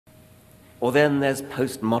Or then there's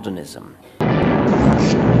postmodernism.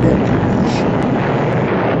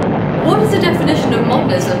 What is the definition of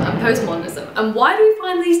modernism and postmodernism, and why do we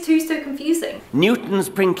find these two so confusing? Newton's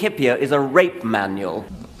Principia is a rape manual.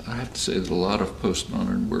 I have to say that a lot of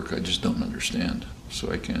postmodern work I just don't understand,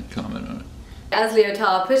 so I can't comment on it. As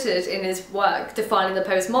Lyotard put it in his work, Defining the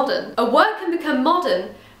Postmodern, a work can become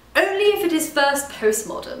modern only if it is first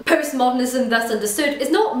postmodern. Postmodernism, thus understood, is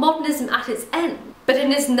not modernism at its end, but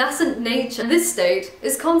in its nascent nature, this state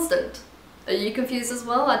is constant. Are you confused as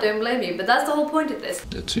well? I don't blame you, but that's the whole point of this.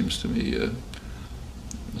 It seems to me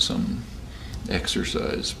some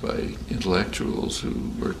exercise by intellectuals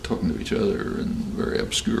who are talking to each other in very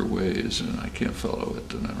obscure ways, and I can't follow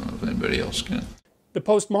it, and I don't know if anybody else can. The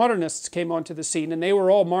postmodernists came onto the scene, and they were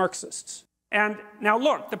all Marxists. And now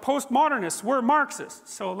look, the postmodernists were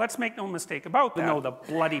Marxists, so let's make no mistake about that. No, the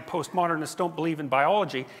bloody postmodernists don't believe in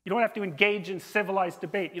biology. You don't have to engage in civilized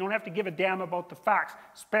debate. You don't have to give a damn about the facts,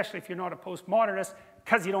 especially if you're not a postmodernist,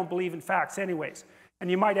 because you don't believe in facts anyways.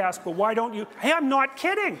 And you might ask, well, why don't you? Hey, I'm not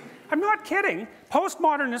kidding. I'm not kidding.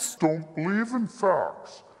 Postmodernists don't believe in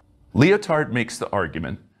facts. Lyotard makes the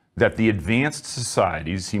argument that the advanced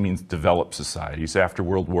societies, he means developed societies after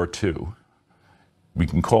World War II, we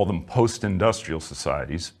can call them post-industrial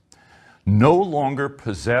societies, no longer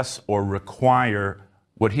possess or require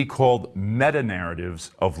what he called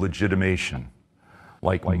meta-narratives of legitimation,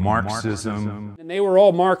 like Marxism. And they were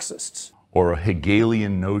all Marxists. Or a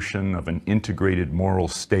Hegelian notion of an integrated moral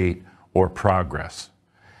state or progress.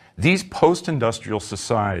 These post-industrial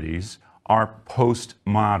societies are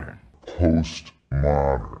postmodern.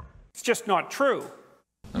 Postmodern. It's just not true.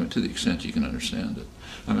 I mean, to the extent you can understand it.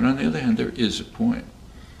 I mean, on the other hand, there is a point.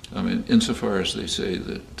 I mean, insofar as they say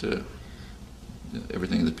that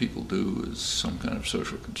everything that people do is some kind of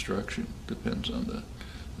social construction, depends on the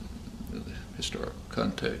historical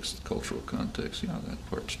context, cultural context, that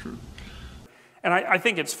part's true. And I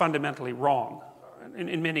think it's fundamentally wrong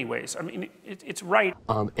in many ways. I mean, it's right.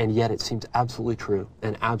 And yet it seems absolutely true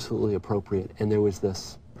and absolutely appropriate. And there was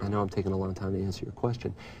this, I know I'm taking a long time to answer your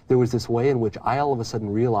question, there was this way in which I all of a sudden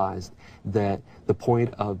realized that the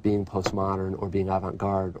point of being postmodern or being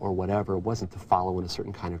avant-garde or whatever wasn't to follow in a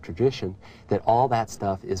certain kind of tradition, that all that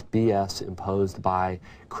stuff is BS imposed by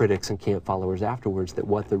critics and camp followers afterwards, that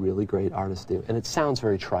what the really great artists do, and it sounds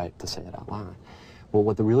very trite to say it out loud, well,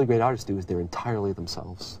 what the really great artists do is they're entirely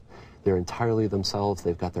themselves. They're entirely themselves,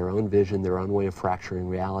 they've got their own vision, their own way of fracturing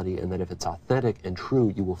reality, and that if it's authentic and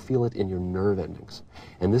true, you will feel it in your nerve endings.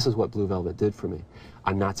 And this is what Blue Velvet did for me.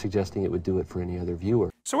 I'm not suggesting it would do it for any other viewer.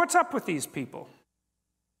 So what's up with these people?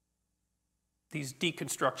 These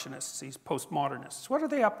deconstructionists, these postmodernists, what are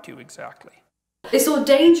they up to exactly? They saw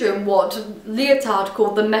danger in what Lyotard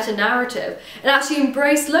called the meta-narrative, and actually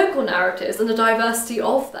embraced local narratives and the diversity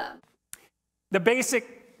of them. The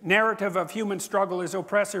basic narrative of human struggle is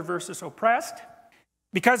oppressor versus oppressed.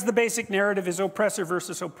 Because the basic narrative is oppressor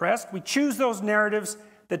versus oppressed, we choose those narratives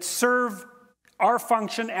that serve our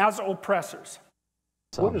function as oppressors.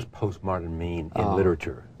 So, what does postmodern mean in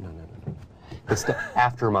literature? No. It's the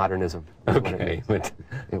after-modernism. Okay. What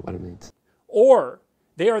it means. Or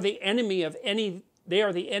they are the enemy of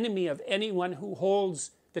anyone who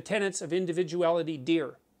holds the tenets of individuality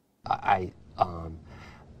dear.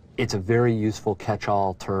 It's a very useful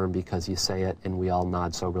catch-all term because you say it and we all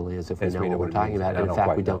nod soberly as if we know what we're talking about. And in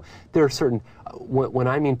fact, we don't. There are certain, when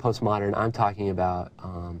I mean postmodern, I'm talking about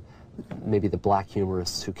maybe the black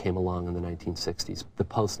humorists who came along in the 1960s, the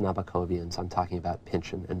post-Nabokovians. I'm talking about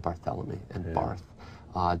Pynchon and Barthélemy and Barth,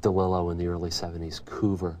 DeLillo in the early 70s,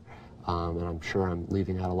 Coover, and I'm sure I'm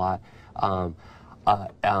leaving out a lot.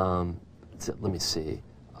 Let me see.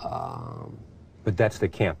 But that's the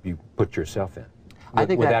camp you put yourself in. I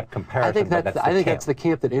think that's the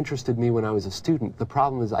camp that interested me when I was a student. The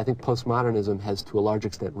problem is I think postmodernism has to a large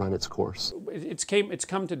extent run its course. It's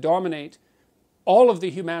come to dominate all of the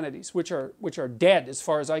humanities, which are dead as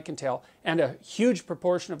far as I can tell, and a huge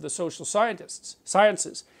proportion of the social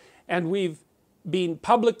sciences. And we've been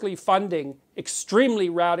publicly funding extremely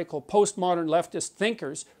radical postmodern leftist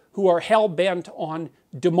thinkers who are hell-bent on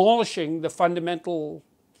demolishing the fundamental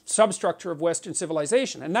substructure of Western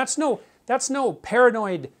civilization. And that's no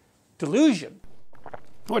paranoid delusion.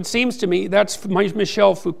 What seems to me, that's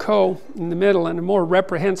Michel Foucault in the middle, and a more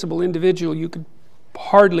reprehensible individual you could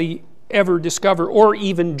hardly ever discover or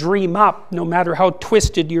even dream up, no matter how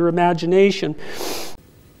twisted your imagination.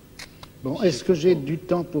 Bon, est-ce que j'ai du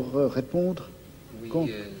temps pour répondre? Oui.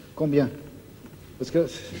 Combien? Parce que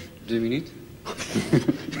 2 minutes.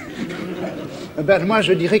 Ben, moi,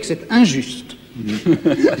 je dirais que c'est injuste.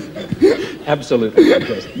 Absolutely.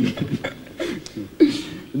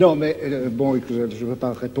 Non, mais bon, je ne veux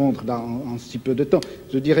pas répondre en si peu de temps.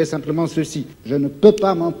 Je dirais simplement ceci. Je ne peux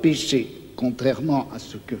pas m'empêcher, contrairement à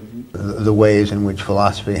ce que vous... The ways in which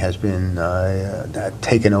philosophy has been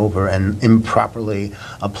taken over and improperly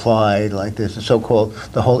applied, like this,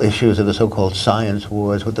 the whole issues of the so-called science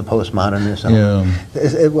wars with the postmodernism.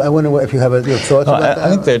 Yeah. I wonder if you have your thoughts about that? I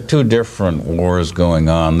think there are two different wars going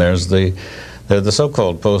on. There's the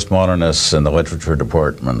so-called postmodernists in the literature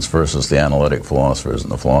departments versus the analytic philosophers in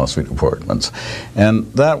the philosophy departments. And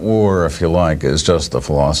that war, if you like, is just the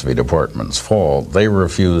philosophy department's fault. They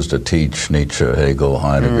refused to teach Nietzsche, Hegel,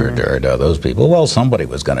 Heidegger, Derrida, those people. Well, somebody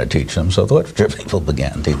was going to teach them, so the literature people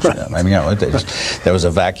began teaching them. I mean, there was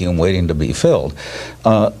a vacuum waiting to be filled.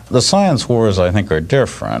 The science wars, I think, are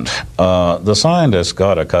different. The scientists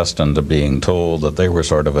got accustomed to being told that they were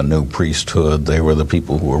sort of a new priesthood. They were the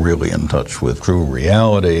people who were really in touch with true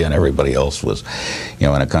reality, and everybody else was, in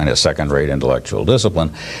a kind of second-rate intellectual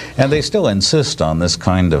discipline. And they still insist on this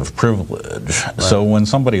kind of privilege. Right. So when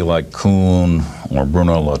somebody like Kuhn or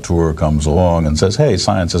Bruno Latour comes along and says, hey,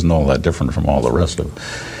 science isn't all that different from all the rest of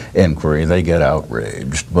inquiry, they get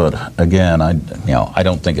outraged. But again, I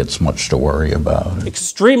don't think it's much to worry about.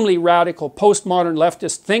 Extremely radical postmodern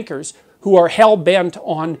leftist thinkers who are hell-bent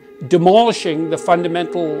on demolishing the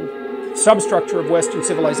fundamental substructure of Western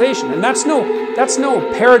civilization, and that's no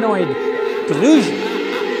paranoid delusion.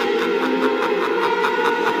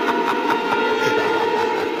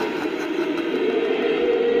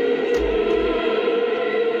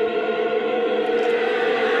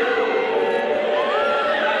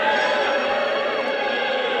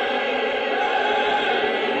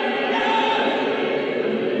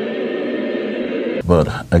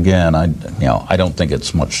 But again, I don't think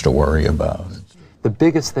it's much to worry about. The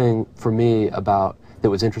biggest thing for me that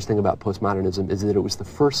was interesting about postmodernism is that it was the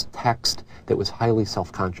first text that was highly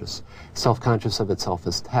self-conscious. Self-conscious of itself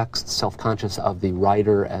as text, self-conscious of the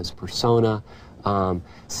writer as persona,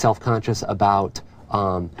 self-conscious about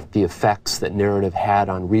the effects that narrative had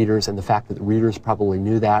on readers, and the fact that the readers probably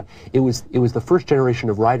knew that. It was the first generation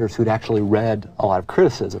of writers who'd actually read a lot of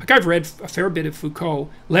criticism. Like, I've read a fair bit of Foucault,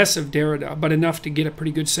 less of Derrida, but enough to get a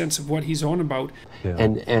pretty good sense of what he's on about. Yeah.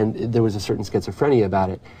 And there was a certain schizophrenia about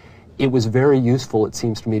it. It was very useful, it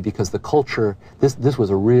seems to me, because the culture, this was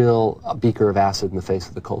a real beaker of acid in the face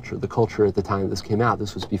of the culture. The culture at the time this came out,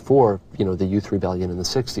 this was before, the Youth Rebellion in the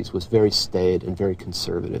 60s, was very staid and very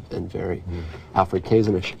conservative and very Alfred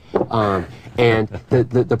Kazanish. And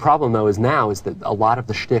the problem, though, is that a lot of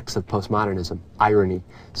the shticks of postmodernism, irony,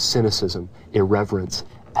 cynicism, irreverence,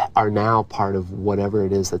 are now part of whatever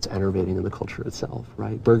it is that's enervating in the culture itself,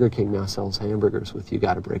 right? Burger King now sells hamburgers with "you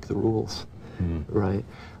got to break the rules," right?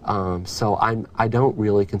 So I don't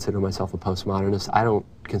really consider myself a postmodernist. I don't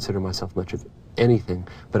consider myself much of anything,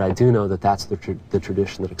 but I do know that that's the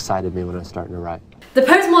tradition that excited me when I was starting to write. The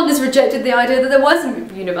postmodernists rejected the idea that there was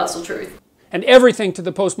a universal truth. And everything to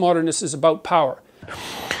the postmodernists is about power.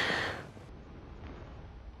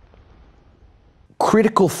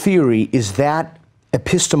 Critical theory is that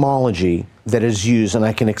epistemology that is used, and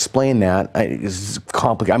I can explain that. It's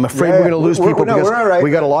complicated. I'm afraid we're going to lose people because we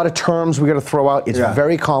got a lot of terms we got to throw out. It's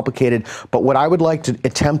very complicated. But what I would like to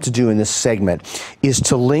attempt to do in this segment is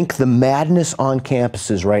to link the madness on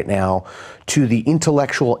campuses right now to the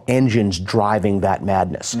intellectual engines driving that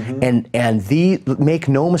madness. And make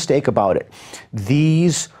no mistake about it,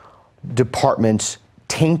 these departments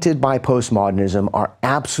tainted by postmodernism are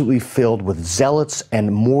absolutely filled with zealots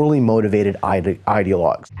and morally motivated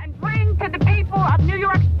ideologues. And bring to the people of New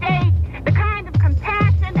York State the kind of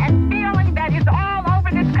compassion and feeling that is all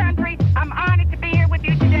over this country. I'm honored to be here with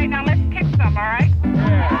you today. Now let's kick some, all right?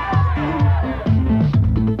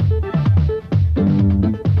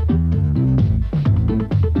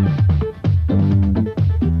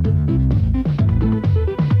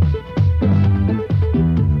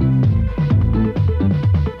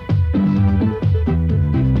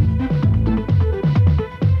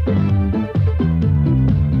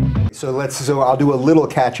 So I'll do a little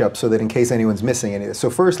catch up so that in case anyone's missing any of this. So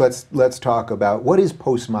first let's talk about what is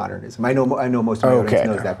postmodernism. I know most of my audience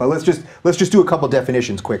knows that, but let's just do a couple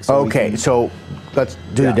definitions quick. So so let's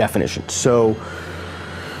do the definition. So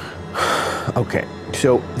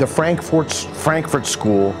the Frankfurt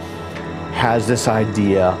School has this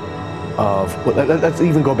idea of, let's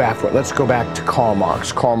even go back for it. Let's go back to Karl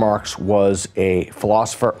Marx. Karl Marx was a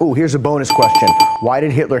philosopher. Oh, here's a bonus question. Why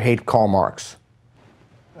did Hitler hate Karl Marx?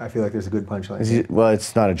 I feel like there's a good punchline. Well,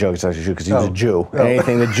 it's not a joke, it's actually true, because he was a Jew. And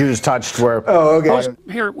anything the Jews touched were...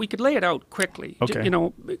 Here, we could lay it out quickly,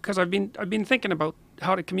 because I've been thinking about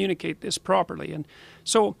how to communicate this properly. And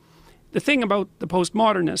so, the thing about the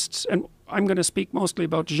postmodernists, and I'm going to speak mostly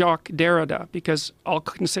about Jacques Derrida because I'll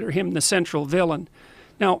consider him the central villain.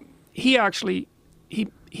 Now, he actually,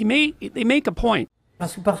 they make a point.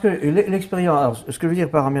 Parce que l'expérience, ce que je veux dire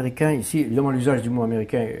par américain ici, évidemment l'usage du mot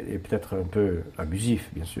américain est peut-être un peu abusif,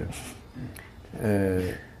 bien sûr.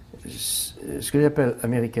 Ce que j'appelle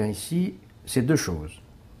américain ici, c'est deux choses.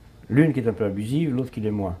 L'une qui est un peu abusive, l'autre qui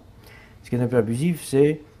l'est moins. Ce qui est un peu abusif,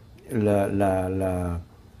 c'est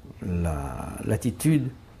l'attitude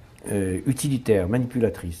utilitaire,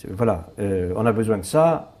 manipulatrice. Voilà, on a besoin de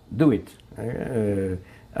ça, do it.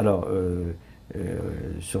 Alors,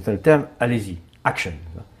 sur tel thème, allez-y, action.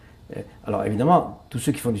 Alors évidemment, tous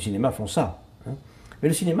ceux qui font du cinéma font ça. Hein. Mais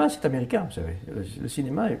le cinéma, c'est américain, vous savez. Le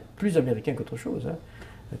cinéma est plus américain qu'autre chose. Hein.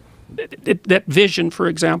 That vision, for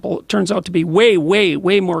example, turns out to be way, way,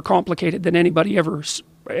 way more complicated than anybody ever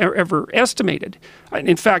estimated.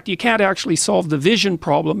 In fact, you can't actually solve the vision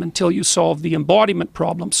problem until you solve the embodiment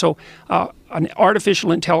problem. So an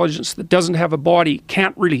artificial intelligence that doesn't have a body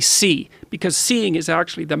can't really see, because seeing is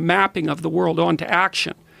actually the mapping of the world onto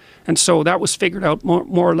action. And so that was figured out more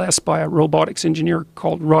or less by a robotics engineer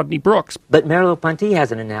called Rodney Brooks. But Merleau-Ponty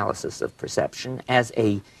has an analysis of perception as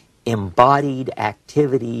a embodied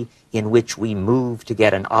activity in which we move to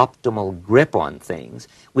get an optimal grip on things,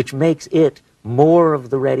 which makes it more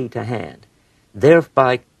of the ready to hand,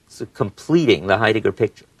 thereby completing the Heidegger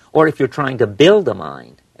picture. Or if you're trying to build a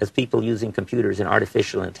mind, as people using computers and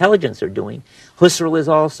artificial intelligence are doing, Husserl is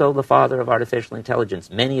also the father of artificial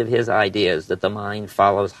intelligence. Many of his ideas that the mind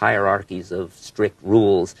follows hierarchies of strict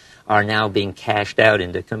rules are now being cashed out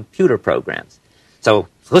into computer programs. So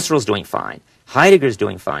Husserl's doing fine. Heidegger's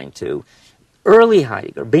doing fine too. Early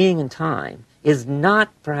Heidegger, Being and Time, is not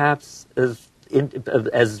perhaps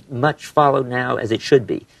as much followed now as it should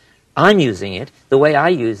be. I'm using it. The way I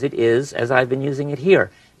use it is as I've been using it here.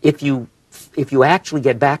 If you actually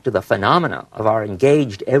get back to the phenomena of our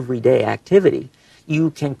engaged everyday activity,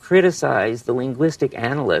 you can criticize the linguistic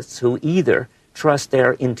analysts who either trust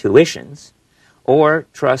their intuitions or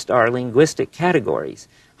trust our linguistic categories.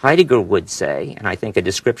 Heidegger would say, and I think a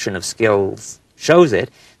description of skills shows it,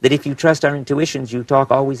 that if you trust our intuitions, you talk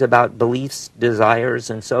always about beliefs, desires,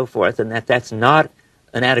 and so forth, and that's not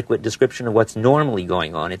an adequate description of what's normally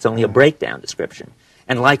going on. It's only a breakdown description.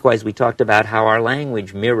 And likewise, we talked about how our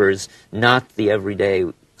language mirrors not the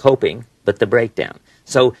everyday coping, but the breakdown.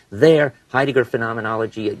 So there, Heidegger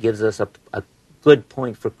phenomenology, it gives us a good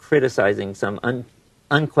point for criticizing some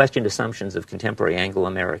unquestioned assumptions of contemporary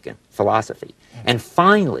Anglo-American philosophy. And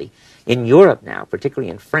finally, in Europe now, particularly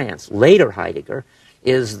in France, later Heidegger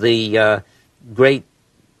is the great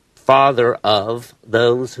father of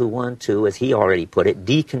those who want to, as he already put it,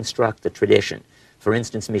 deconstruct the tradition. For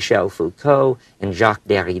instance, Michel Foucault and Jacques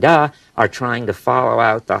Derrida are trying to follow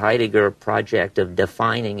out the Heidegger project of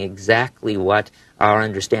defining exactly what our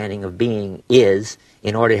understanding of being is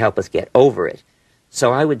in order to help us get over it.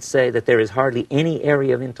 So I would say that there is hardly any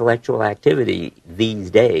area of intellectual activity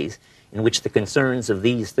these days in which the concerns of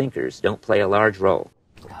these thinkers don't play a large role.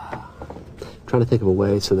 I'm trying to think of a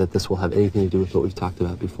way so that this will have anything to do with what we've talked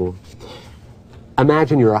about before.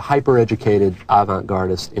 Imagine you're a hyper-educated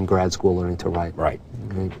avant-gardist in grad school learning to write. Right.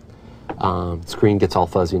 Okay? Screen gets all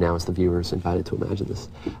fuzzy now as the viewer's invited to imagine this.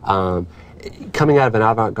 Coming out of an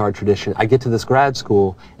avant-garde tradition, I get to this grad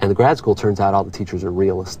school, and the grad school turns out all the teachers are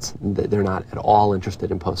realists. They're not at all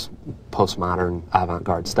interested in postmodern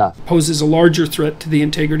avant-garde stuff. Poses a larger threat to the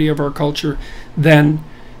integrity of our culture than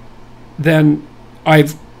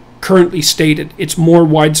I've currently stated. It's more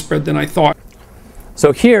widespread than I thought.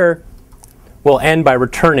 So here, we'll end by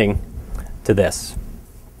returning to this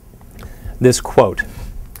quote.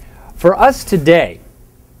 For us today,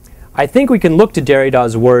 I think we can look to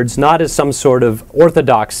Derrida's words not as some sort of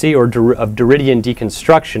orthodoxy or of Derridian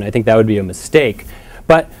deconstruction. I think that would be a mistake.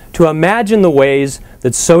 But to imagine the ways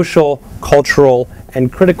that social, cultural,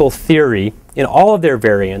 and critical theory, in all of their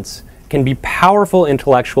variants, can be powerful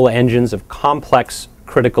intellectual engines of complex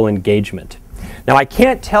critical engagement. Now, I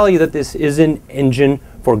can't tell you that this is an engine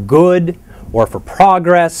for good or for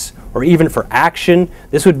progress or even for action.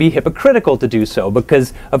 This would be hypocritical to do so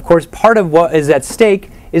because, of course, part of what is at stake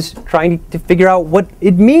is trying to figure out what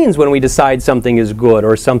it means when we decide something is good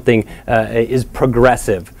or something is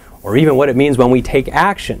progressive, or even what it means when we take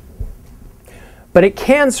action. But it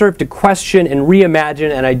can serve to question and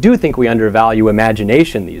reimagine, and I do think we undervalue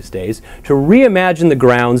imagination these days, to reimagine the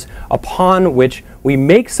grounds upon which we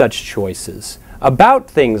make such choices about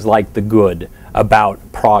things like the good, about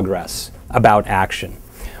progress, about action.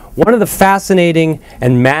 One of the fascinating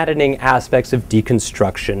and maddening aspects of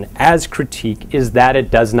deconstruction as critique is that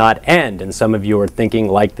it does not end, and some of you are thinking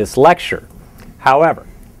like this lecture. However,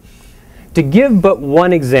 to give but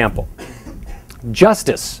one example,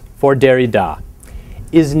 justice for Derrida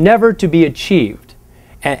is never to be achieved,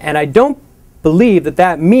 and I don't believe that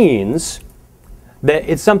that means that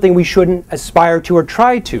it's something we shouldn't aspire to or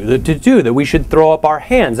try to do, that we should throw up our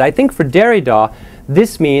hands. I think for Derrida,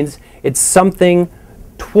 this means it's something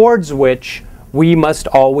towards which we must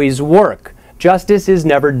always work. Justice is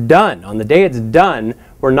never done. On the day it's done,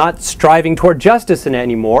 we're not striving toward justice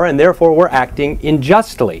anymore, and therefore we're acting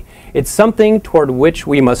unjustly. It's something toward which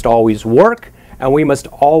we must always work, and we must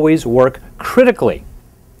always work critically.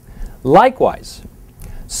 Likewise,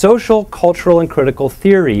 social, cultural, and critical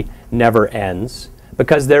theory never ends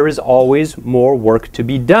because there is always more work to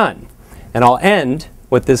be done. And I'll end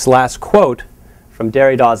with this last quote from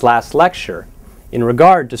Derrida's last lecture. In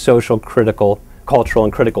regard to social, critical, cultural,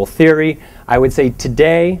 and critical theory, I would say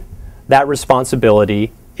today that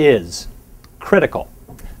responsibility is critical.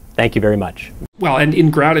 Thank you very much. Well, and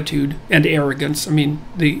ingratitude and arrogance. I mean,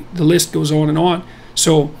 the list goes on and on.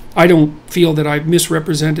 So I don't feel that I've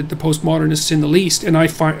misrepresented the postmodernists in the least, and I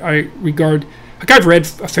regard, like, I've read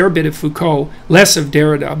a fair bit of Foucault, less of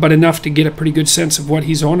Derrida, but enough to get a pretty good sense of what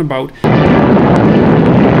he's on about.